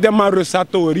 met de man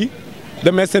rusatori.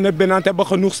 De mensen in het binnenland hebben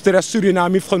genoeg stress,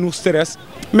 Suriname heeft genoeg stress.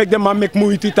 Met de man met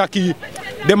moeite taki.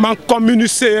 De man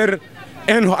communiceert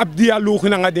en op dialoog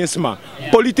naar deze man.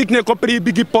 Politiek niet op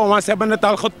bigi want ze hebben het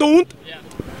al getoond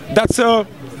dat ze,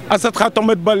 als het gaat om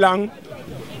het belang,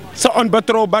 ze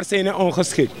onbetrouwbaar zijn en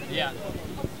ongeschikt.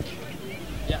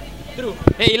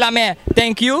 Hey Lame,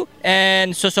 thank you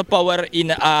en so power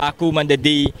in komende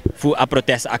day voor een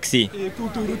protestactie.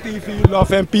 Culturu TV,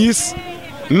 Love and Peace.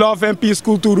 Love and Peace,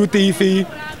 Culturu TV.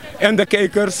 En de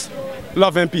kijkers,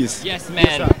 Love and Peace. Yes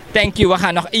man, thank you. We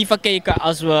gaan nog even kijken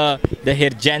als we de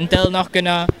heer Gentle nog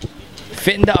kunnen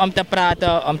vinden om te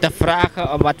praten, om te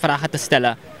vragen, om wat vragen te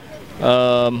stellen.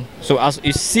 Zoals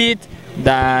u ziet,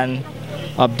 dan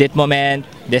op dit moment,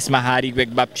 Desmahari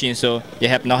Wegbabchinso, je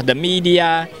hebt nog de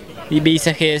media die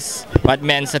bezig is, wat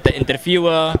mensen te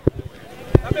interviewen.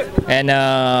 En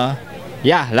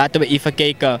ja, laten we even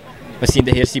kijken. We zien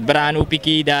de heer Sibrano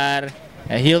Piki daar.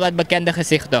 Heel wat bekende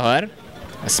gezichten hoor.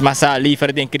 Smassa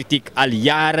levert in kritiek al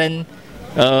jaren.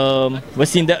 We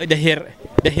zien de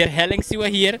heer Hellings zien we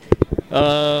hier.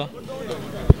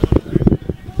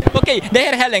 Oké, de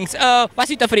heer Hellings, was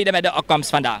u tevreden met de opkomst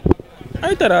vandaag?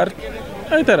 Uiteraard,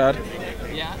 uiteraard.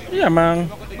 Ja man.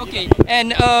 Oké, en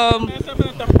mensen hebben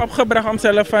het toch opgebracht om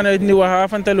zelf vanuit Nieuwe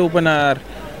Haven te lopen naar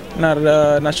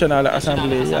de Nationale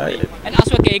Assemblée. Ja. En als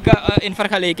we kijken in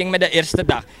vergelijking met de eerste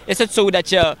dag, is het zo dat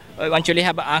je, want jullie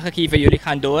hebben aangegeven, jullie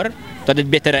gaan door tot het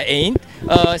bittere eind.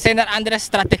 Zijn er andere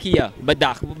strategieën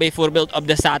bedacht? Bijvoorbeeld op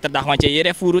de zaterdag, want je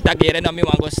hier voert dat hier en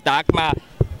wango staak, maar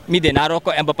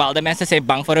middenaroko en bepaalde mensen zijn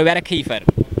bang voor een werkgever.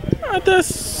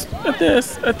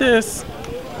 Het is.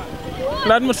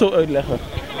 Laat me zo uitleggen.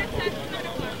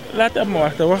 Laat hem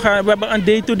wachten. We hebben een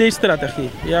day-to-day strategie.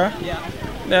 Ja?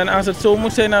 En als het zo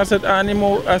moet zijn, als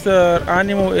er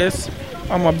animo is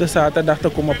om op de zaterdag te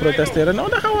komen protesteren, nou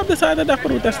dan gaan we op de zaterdag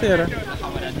protesteren.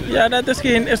 Ja, dat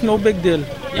is no big deal.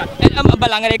 Ja. En een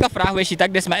belangrijke vraag, weet je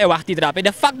dat, dus maar wacht die drap.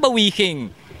 De vakbeweging,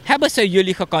 hebben ze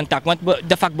jullie gecontact? Want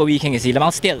de vakbeweging is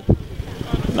helemaal stil.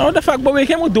 Nou, de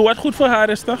vakbeweging moet doen wat goed voor haar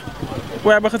is, toch?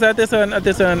 We hebben gezegd,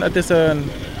 het is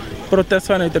een protest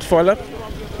vanuit het volk.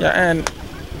 Ja, en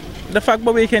de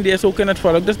vakbeweging die is ook in het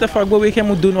volk, dus de vakbeweging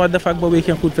moet doen wat de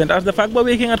vakbeweging goed vindt. Als de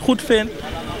vakbeweging het goed vindt,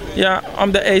 ja,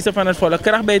 om de eisen van het volk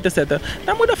kracht bij te zetten,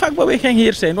 dan moet de vakbeweging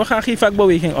hier zijn. We gaan geen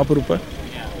vakbeweging oproepen.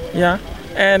 Ja?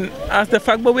 En als de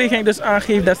vakbeweging dus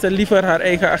aangeeft dat ze liever haar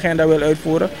eigen agenda wil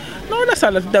uitvoeren,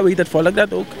 nou dan weet het volk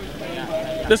dat ook.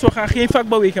 Dus we gaan geen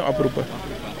vakbeweging oproepen.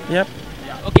 Ja.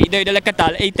 Oké, duidelijke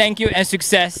taal. Hey, thank you en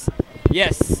succes.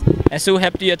 Yes. En zo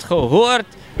hebt u het gehoord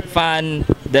van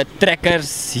de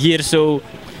trekkers hier zo.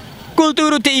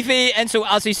 Culturu TV en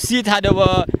zoals u ziet hadden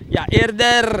we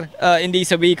eerder in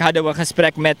deze week hadden we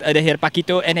gesprek met de heer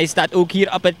Paquito en hij staat ook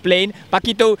hier op het plein.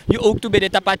 Paquito, je ook toe bij de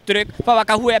tapat truck.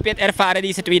 Hoe heb je het ervaren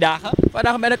deze 2 dagen?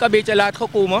 Vandaag ben ik een beetje laat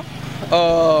gekomen.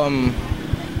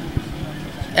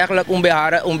 Eigenlijk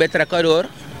onbetrekken door.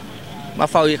 Maar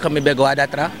vouw ik me bij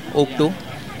Guadatra ook toe.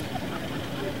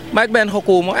 Maar ik ben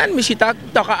gekomen en misschien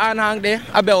toch een aanhang de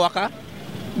Abelwaka.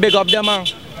 Big up de man.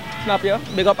 Snap je?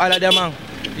 Big up alle de man.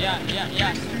 Ja.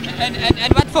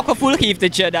 En wat voor gevoel geeft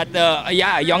het je dat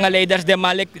jonge leiders de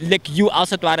man lik you als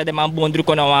het ware de man bondru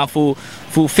kono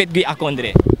voor fit die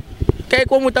akondre? Kijk,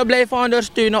 we moeten blijven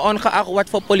ondersteunen ongeacht wat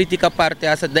voor politieke partij.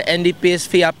 Als het de NDP is,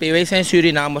 VAP, wij zijn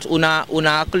Surinamers,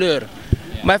 una kleur.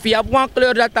 Maar via een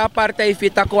kleur dat de partij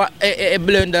vindt dat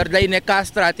blunder, dat je een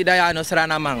kastraat, dat je een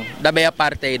Suriname, dat ben je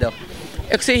partij.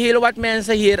 Ik zie heel wat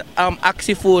mensen hier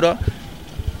actie voeren,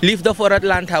 liefde voor het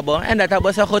land hebben en dat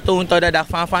hebben ze getoond tot de dag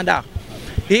van vandaag.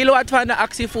 Heel wat van de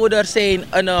actievoerders zijn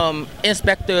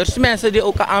inspecteurs, mensen die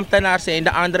ook een ambtenaar zijn.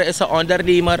 De andere is een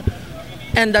ondernemer.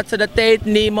 En dat ze de tijd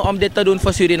nemen om dit te doen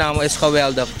voor Suriname is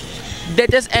geweldig.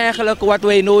 Dit is eigenlijk wat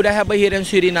wij nodig hebben hier in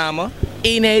Suriname.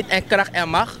 Eenheid en kracht en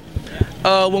macht.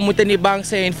 We moeten niet bang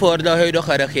zijn voor de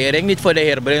huidige regering. Niet voor de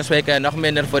heer Brunswijk en nog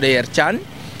minder voor de heer Chan.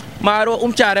 Maar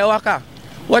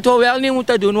wat we wel niet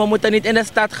moeten doen, we moeten niet in de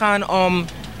stad gaan om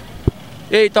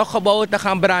toch gebouwen te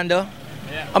gaan branden.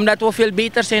 Omdat we veel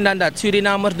beter zijn dan dat.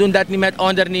 Surinamers doen dat niet met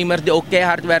ondernemers die ook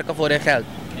keihard werken voor hun geld.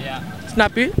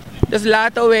 Snap u? Dus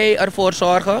laten wij ervoor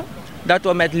zorgen dat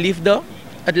we met liefde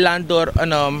het land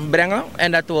doorbrengen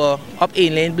en dat we op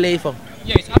één lijn blijven.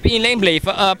 Juist, op één lijn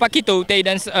blijven. Pakito,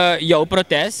 tijdens jouw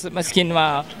protest, misschien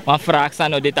een vraag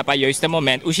staan op dit op het juiste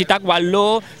moment. Hoe ziet dat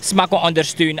wel smaken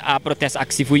ondersteunen aan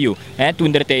protestactie voor jou?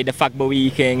 Toen de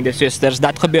vakbeweging, de zusters,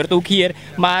 dat gebeurt ook hier.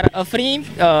 Maar een vreemd,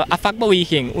 een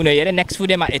vakbeweging, hoe je niks voor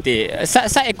them eten.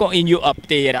 Sa ik in jou op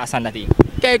tegen Asanati?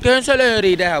 Kijk, hun zullen hun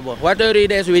reden hebben. Wat hun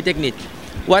reden is, weet ik niet.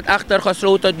 Wat achter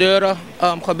gesloten deuren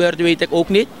gebeurt, weet ik ook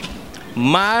niet.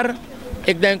 Maar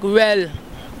ik denk wel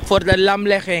voor de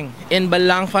lamlegging in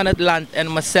belang van het land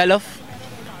en mezelf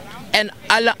en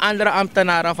alle andere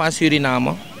ambtenaren van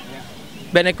Suriname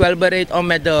ben ik wel bereid om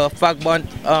met de vakbond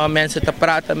mensen te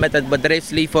praten, met het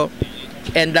bedrijfsleven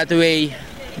en dat wij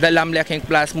de lamlegging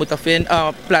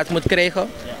plaats moet krijgen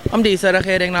om deze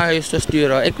regering naar huis te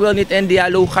sturen. Ik wil niet in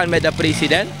dialoog gaan met de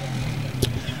president.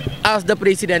 Als de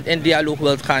president in dialoog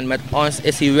wil gaan met ons,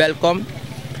 is hij welkom.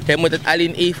 Hij moet het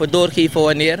alleen even doorgeven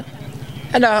wanneer.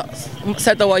 En dan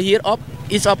zetten we hier op.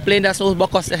 Iets op plein, dat is zo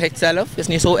bekostigheid zelf. Is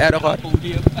niet zo erg hoor.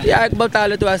 Ja, ik betaal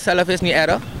het wel zelf, is niet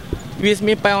erg. Wie is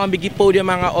mijn pijn om een podium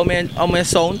om mijn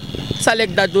sound? Zal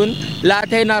ik dat doen? Laat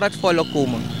hij naar het volk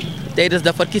komen. Tijdens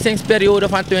de verkiezingsperiode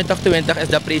van 2020 is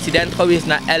de president geweest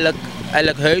naar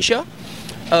elk huisje.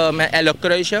 Met elk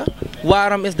kruisje.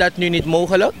 Waarom is dat nu niet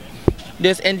mogelijk?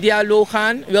 Dus in dialoog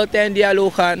gaan, wilt hij in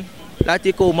dialoog gaan, laat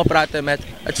hij komen praten met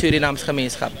het Surinaamse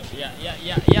gemeenschap.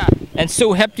 Ja. En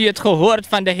zo hebt u het gehoord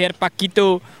van de heer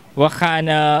Pakito. We gaan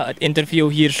het interview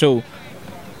hier zo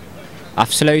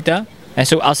afsluiten. En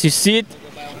zoals u ziet,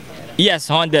 yes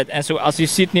 100. En zoals u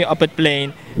ziet nu op het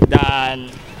plein, dan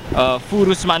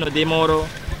Furusmano Demoro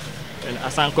en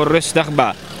Asanko rustig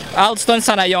ba. Alston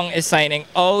Sanayong is signing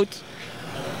out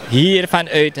hier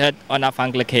vanuit het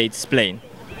onafhankelijkheidsplein.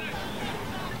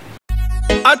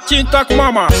 Atjintak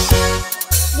mama,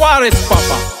 waar is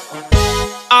papa?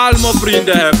 Al mijn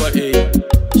vrienden hebben één.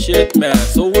 Shit man,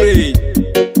 sorry.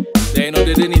 They know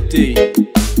they didn't eat.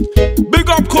 Big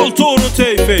up Culturu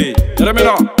TV. Let me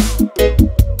know.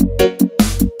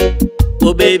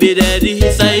 Oh baby daddy,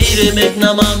 say they make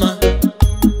na mama.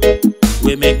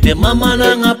 We make the mama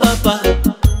na papa.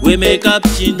 We make up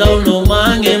chin down no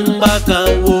mangem baka.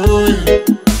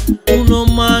 No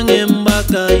mangem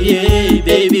baka, yeah.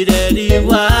 Baby daddy,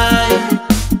 why?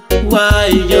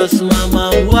 Why just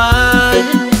mama,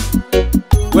 why?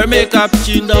 We make up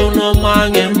chin down no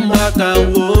mangem baka,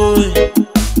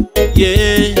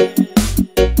 yeah.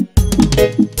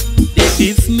 They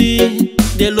give me,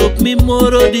 they look me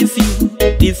more the few.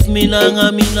 If me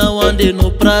nanga me na one they no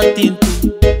prating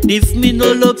too. If me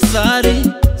no look sorry,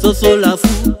 so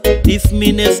lafu. If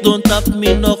me nes don't tap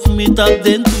me nog me tap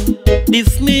den too.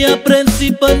 If me a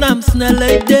principe nam snel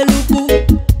like de luku.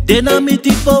 Den a me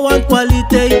type one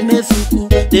kwaliteit me suku.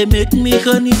 They make me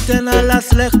genieten alla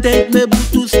slechtheid me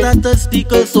butu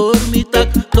statistieken. Soor me tak,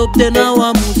 top den a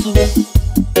wa musu.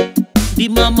 Die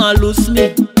mama lose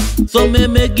me. So me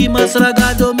gimas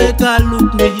ragado me ka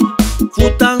look me.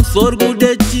 Futang sorgu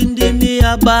de chindi mi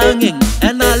a banging.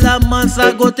 En alla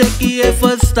mansa go teki e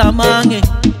first amanging.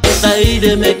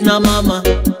 Saide make na mama.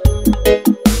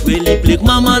 We lip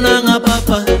mama na nga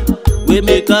papa. We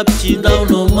make up chin down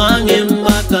no manging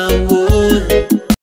back.